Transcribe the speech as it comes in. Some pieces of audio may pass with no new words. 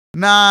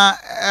na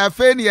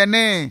afeni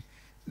ne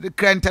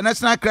the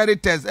international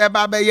creditors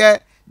eba be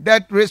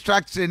debt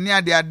restructuring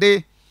near their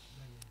day.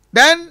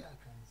 Then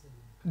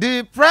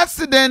the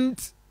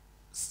president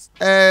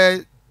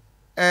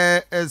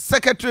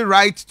secretary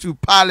write to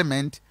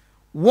parliament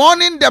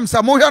warning them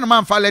samohia no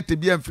man fa let be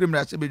enfrim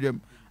ra sebedwam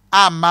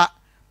ama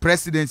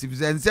presidency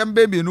and some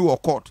baby no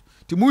court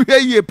ti mu hwe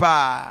yie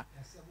pa.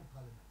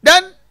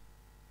 Then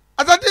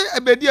asante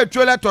ebedi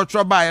atwele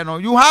totro ba you know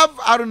you have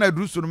Aruna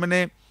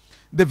Drusunmene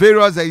the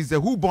various is the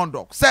who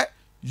bondok say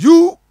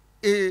you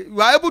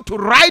are able to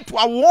write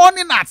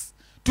warning us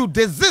to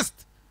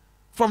desist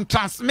from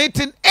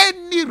transmitting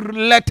any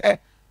letter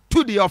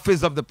to the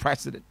office of the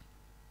president.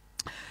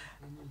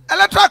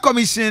 Electoral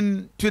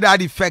Commission to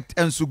that effect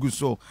and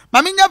Suguso.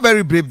 Maminya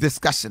very brief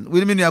discussion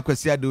with Minia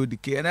Kwesia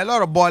Dodike and a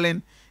lot of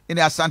boiling in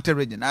the Asante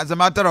region. As a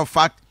matter of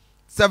fact,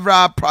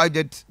 several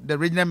projects the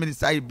regional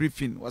minister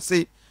briefing was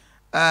say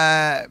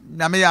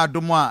Nyameya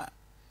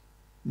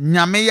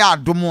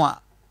Adomwa,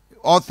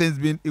 all things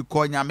being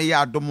equal,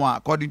 Nyameya Adomwa,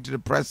 according to the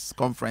press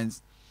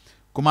conference,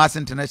 Kumasi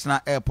International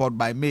Airport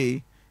by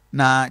May,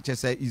 na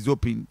chese is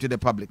open to the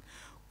public.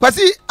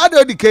 Kwasi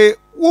Adodike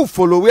who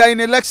follow, we are in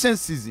election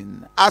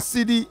season. Our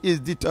city is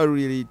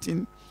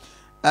deteriorating.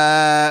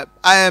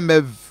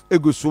 IMF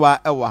Egusua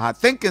Ewaha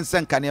thinking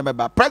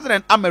Senkaniaba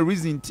President I'm a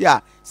reason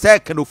tia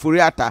second of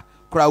Furiata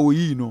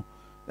Krawino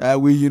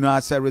we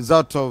as a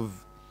result of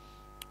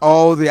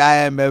all the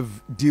IMF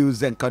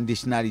deals and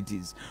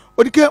conditionalities.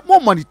 Odike more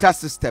monetary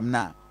system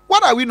now.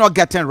 What are we not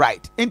getting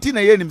right?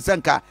 Intina yenim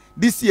senka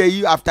this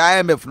year after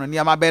IMF no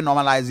niama be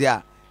normalize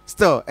ya.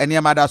 Still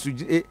niama da su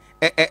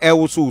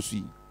so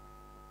sui.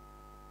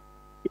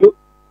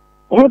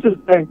 What is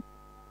that?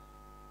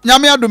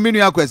 Nyame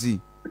adominu akwasi.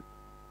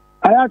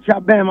 Aya cha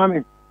ben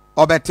mame.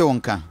 Obete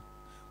wonka.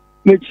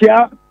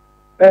 Mechia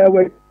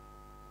we.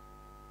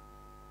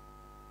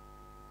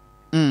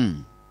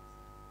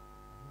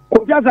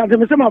 Ko jasa de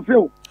me se ma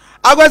feel.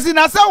 Akwasi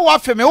na se wo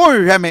afe me wo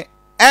hwehwe me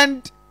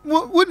and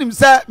wonim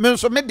se me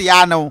nso me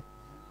dia no.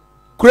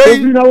 Krai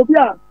na obi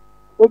a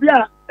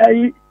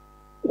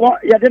wo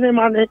ya de ne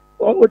ma ne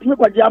otimi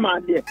kwaji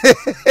ama de.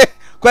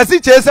 Kwasi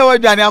chese wo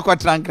dwane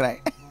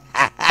akotrankrai.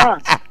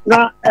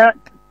 Na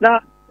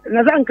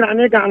zankra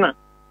ne Ghana.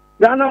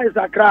 Ghana is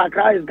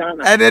Accra is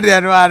Ghana. I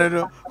don't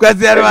know.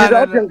 Kwasi ero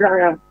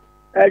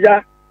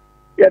eja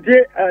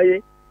yeti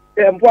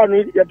emponu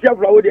yeti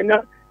afrawo de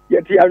na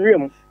yeti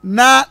anwem.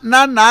 Na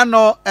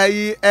no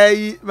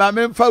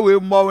mame mfa we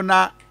mmo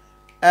na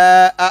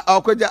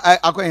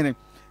akohene.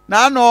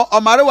 Na no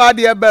omare wa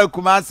de ba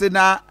Kumasi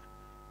na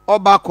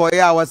obakọ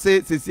ya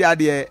wose sesi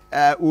ade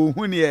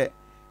ohunu ye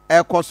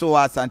ekoso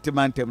wa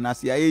santimantem na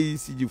se ayi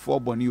CG4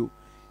 boni o.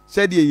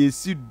 Said ye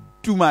see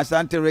too much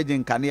Asante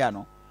region Kanea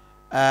no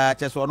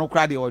cheso no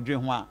kra de odwe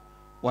ho a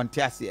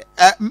wonte ase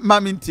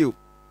mamintio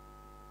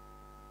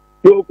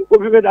yo ko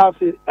bi da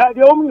ase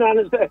de o muna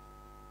ne se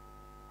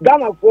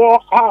Ghana for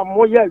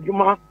mo ye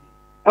adwuma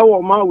e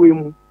wo ma we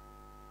mu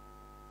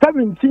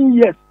 17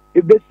 years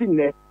e besi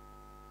ne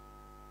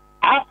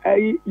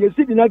you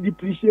see the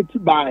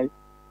depreciated by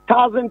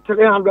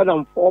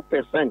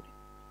 1,304%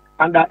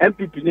 under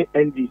NPP ne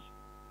NDC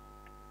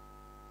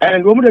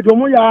and wo mu de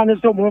mo ya ne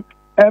so mo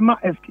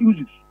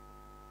excuses.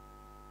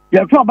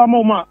 Ya to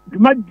abama ma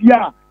duma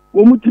dia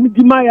wo mutimi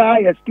di ma ya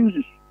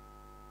excuses.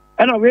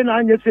 Ena we na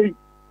anye sei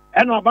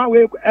ena aba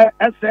we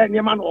ese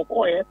niam na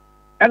okoye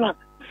ena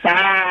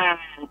sa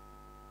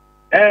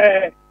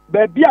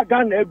ba bia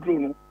Ghana edru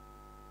no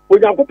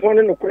Onyankopon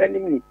ne nokora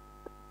nim ni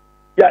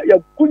ya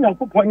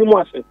kunyankopon ni mu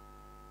ase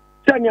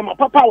se niam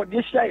papa wo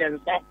de hia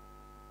yensa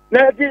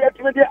na de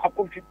yetime de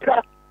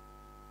akofitra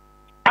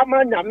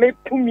amanya me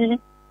tumi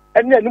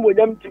ene ne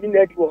wonyam timi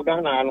na edi wo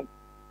Ghana no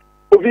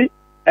ovi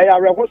eya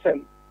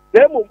rehosen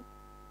demo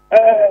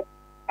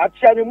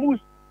atiane mus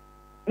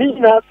ni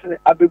na se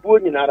abebuo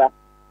nyinara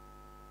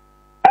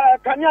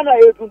kanya na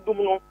edundum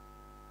no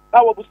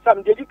awo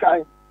busam de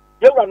dikai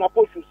yewra na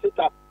postu set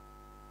up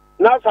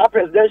na sa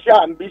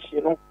presidential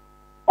ambition no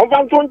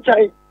on ton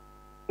chai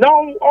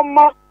now on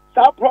ma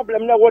sa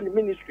problem na one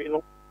ministry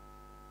no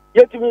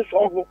yetimi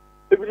so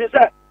if it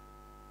say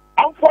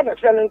am for na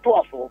challenge to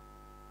aso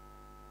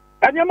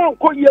anya man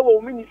ko ye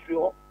wo ministry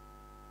ho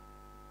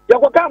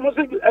yakwaka mo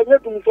se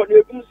enyetum so na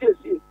egum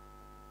siesie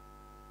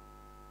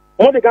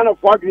o de Ghana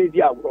for grade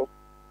dia bro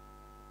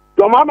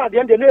do mama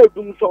de na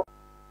edum so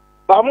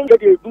ba mo de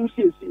edum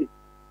siesie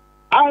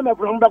IMF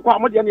from back kwa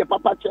mo de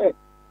papa che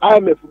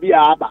IMF bi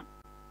aba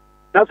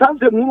na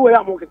sanse mu we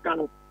am keka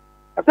no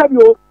asabi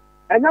o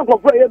enya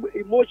kwofo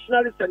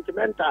emotionally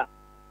sentimental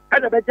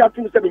ada be ja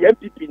tum se be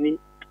NPP ni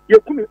ye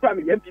kumi kwa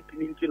me NPP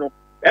ni nti no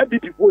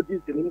NPP for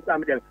this ni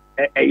sam de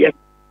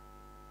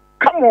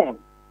come on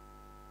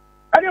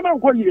ani man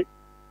ko yire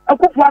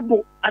akufo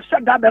ado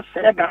ashada be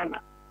fe Ghana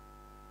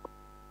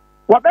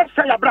wa be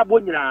se ya brabo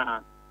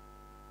nyina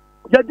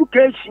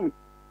education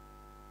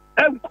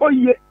enko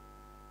ye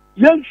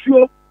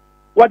yensuo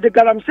wa de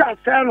galamsha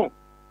ase no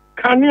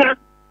kanea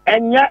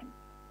enye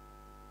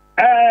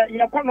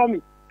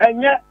economy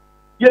enye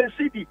ye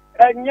city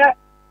enye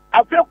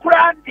afɛ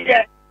kura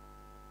deɛ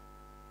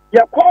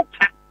yɛ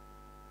kɔta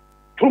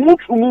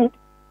tumutumu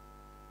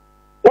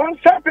wɔn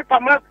sɛ pepa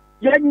ma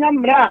yɛ nya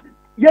mmerɛ a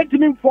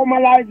yɛtumi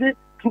formalize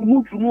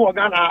tumutumu wɔ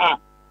Ghana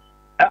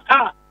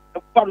a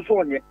ɛfa so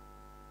wɔnyɛ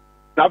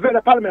na afɛ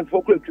the parliament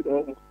fɔ kura tu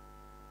wɔn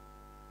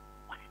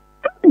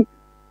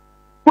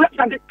kura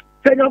sante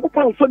sɛ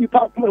nyankopɔn nso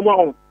nipa kuma mu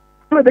ahɔ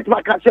kura bɛtumi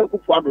aka sɛ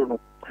kufu ado no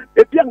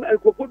ebi a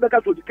nkoko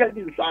bɛka so di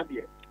kɛndi nso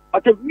adeɛ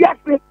ɔtɛ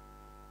wiase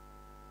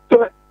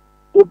sɛ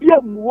obi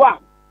a mua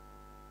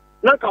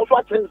na ka so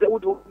akyerɛ sɛ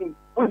wode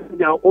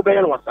wonya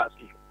wobɛyɛ no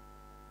wasase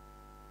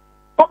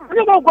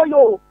ɔbɛyɛ ma ɔgɔ yɛ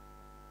o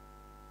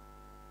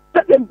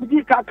sɛ dɛm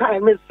bidi ka kae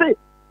me se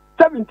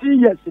 17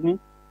 years ni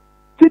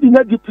sidi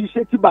na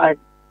depreciate by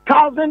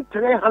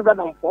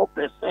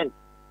 1,304%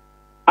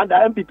 under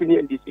NPP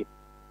ne NDC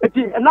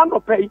eti ɛna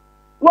nɔpɛ yi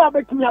wo a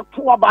bɛtumi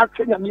ato aba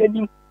atwɛ nyame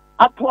anim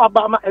ato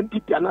aba ama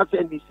NPP anaasɛ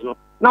NDC no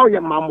na woyɛ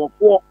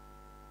mammɔfoɔ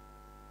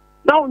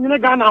na wonyene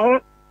Ghana ho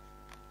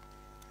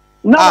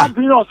na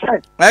wadwene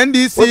ɔsɛ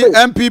NDC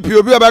NPP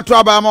obi a bɛto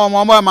aba ma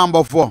ɔmo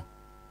mambɔfoɔ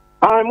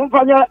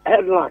momfa nyɛ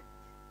headline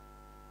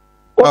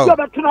obi a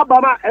bɛto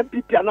aba ma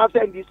NPP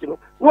anaasɛ NDC no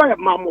woyɛ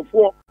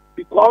mammɔfoɔ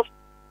because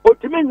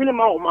otumi nwene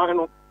ma ɔman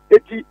no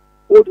eti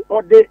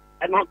ɔde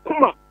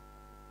ɛnakoma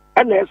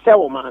ɛna ɛsɛ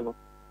ɔman no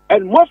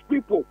and most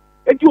people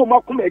eti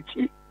ɔmo akoma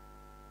akyi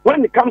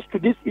when it comes to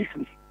these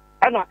issues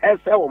ɛna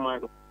ɛsɛ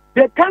ɔman no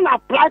they can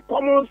apply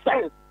common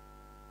sense.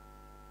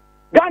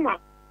 Ghana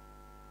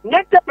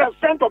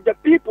 90% of the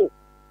people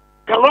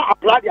cannot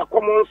apply their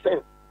common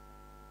sense.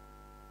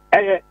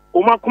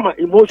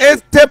 Emotion.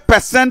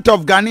 80%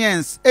 of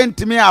Ghanaians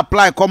ain't me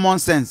apply common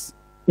sense.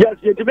 Yes,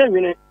 you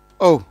depend.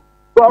 Oh,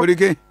 well,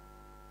 okay.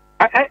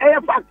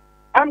 Fact,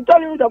 I'm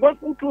telling you the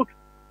gospel truth.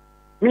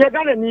 Me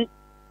Ghana ni,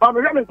 but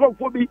me me come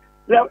for be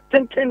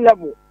thinking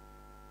level.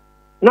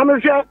 Na me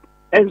share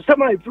and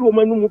some if you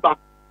manu muba.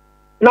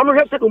 Na me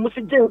share to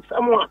musi gen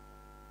someone.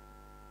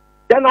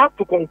 Then I have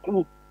to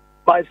conclude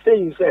by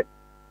saying, say,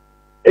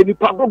 any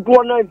pabo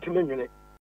go na intimate.